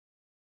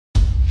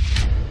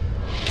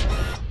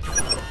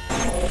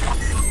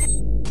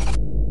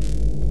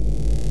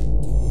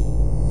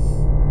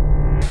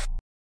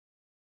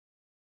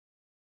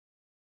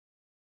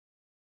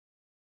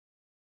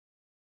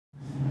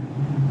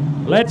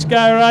Let's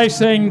Go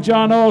Racing,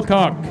 John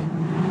Alcock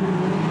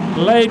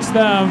leads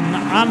them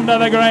under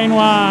the green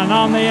one.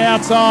 On the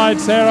outside,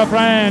 Sarah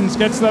Franz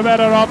gets the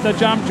better of the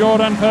jump.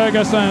 Jordan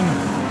Ferguson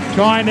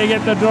trying to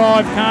get the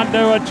drive, can't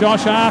do it.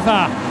 Josh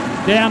Arthur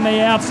down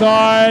the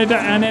outside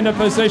and into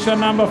position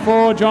number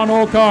 4, John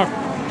Alcock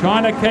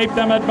trying to keep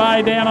them at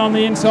bay. Down on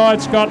the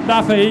inside, Scott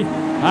Duffy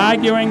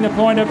arguing the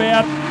point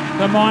about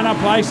the minor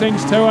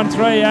placings 2 and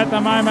 3 at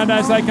the moment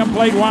as they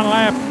complete one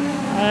lap.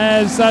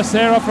 As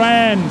Sarah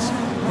Franz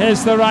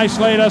is the race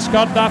leader.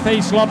 Scott Duffy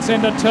slots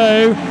into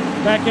 2.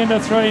 Back into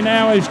 3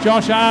 now is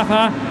Josh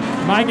Arthur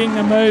making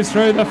the move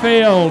through the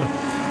field.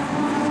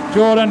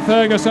 Jordan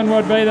Ferguson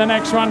would be the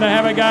next one to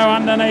have a go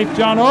underneath.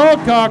 John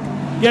Alcock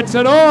gets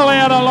it all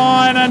out of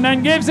line and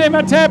then gives him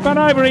a tap and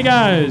over he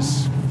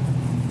goes.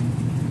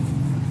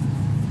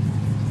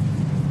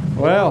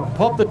 Well,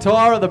 popped the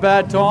tyre at the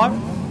bad time.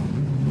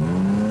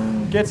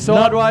 Gets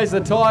sideways,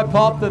 the tyre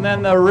popped and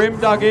then the rim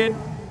dug in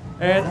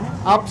and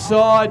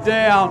upside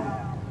down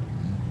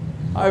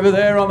over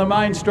there on the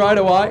main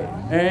straightaway,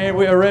 and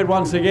we are red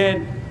once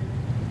again.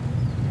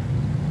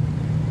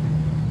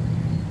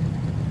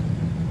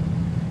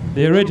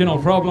 The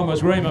original problem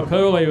was Rima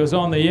Pooley was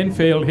on the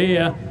infield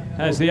here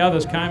as the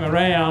others came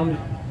around.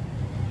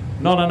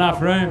 Not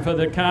enough room for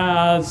the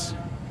cars.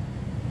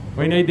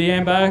 We need the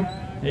Ambo.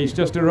 He's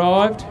just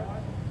arrived.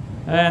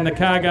 And the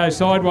car goes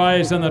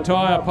sideways and the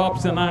tyre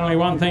pops and only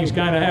one thing's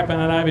going to happen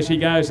and over she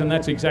goes, and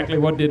that's exactly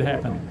what did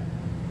happen.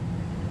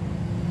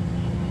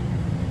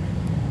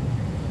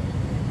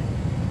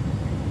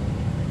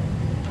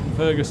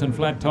 Ferguson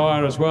flat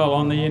tyre as well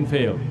on the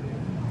infield.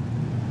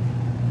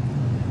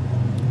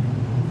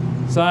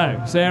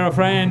 So Sarah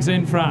Franz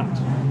in front.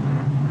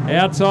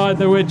 Outside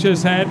the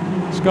witch's hat,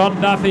 Scott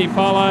Duffy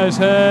follows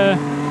her,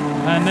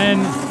 and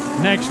then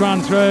next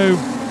one through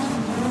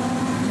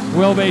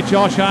will be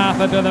Josh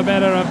Arthur to the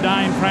better of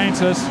Dane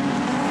Francis,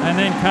 and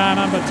then car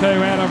number 2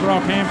 out of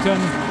Rockhampton,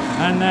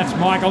 and that's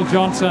Michael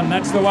Johnson.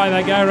 That's the way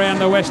they go around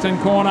the western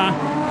corner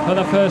for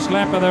the first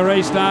lap of the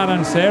restart,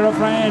 and Sarah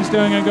Franz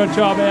doing a good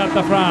job out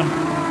the front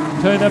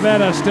to the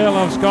better still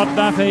of Scott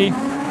Duffy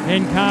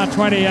in car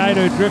 28,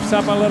 who drifts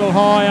up a little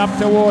high up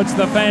towards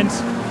the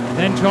fence,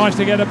 then tries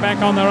to get it back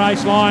on the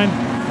race line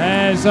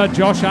as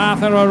Josh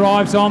Arthur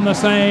arrives on the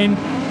scene.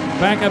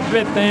 Back a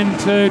bit then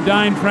to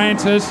Dane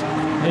Francis,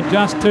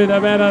 just to the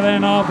better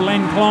then of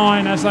Len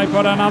Klein as they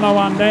put another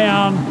one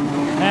down.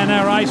 And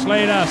our race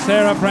leader,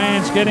 Sarah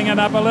Franz, getting it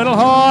up a little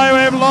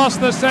high. We've lost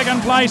the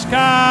second place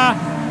car,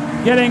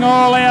 getting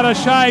all out of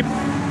shape,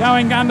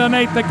 going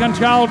underneath the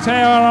control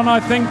tower, and I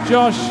think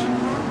Josh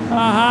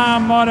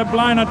Aham might have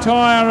blown a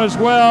tyre as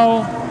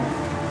well.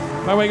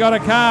 But we got a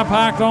car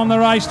parked on the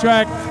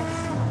racetrack,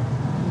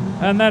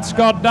 and that's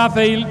Scott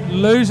Duffy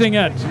losing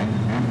it,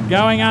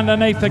 going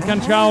underneath the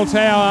control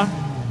tower,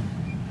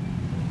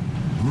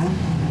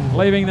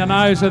 leaving the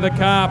nose of the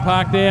car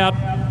parked out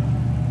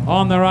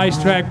on the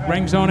racetrack.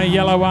 Brings on a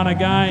yellow one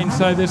again,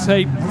 so this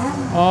heat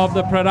of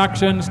the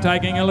production's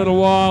taking a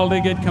little while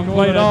to get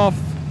completed off,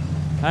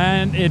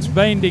 and it's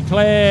been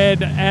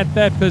declared at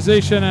that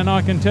position, and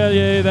I can tell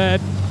you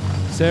that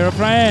Sarah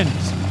Franz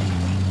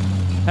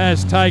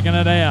has taken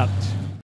it out.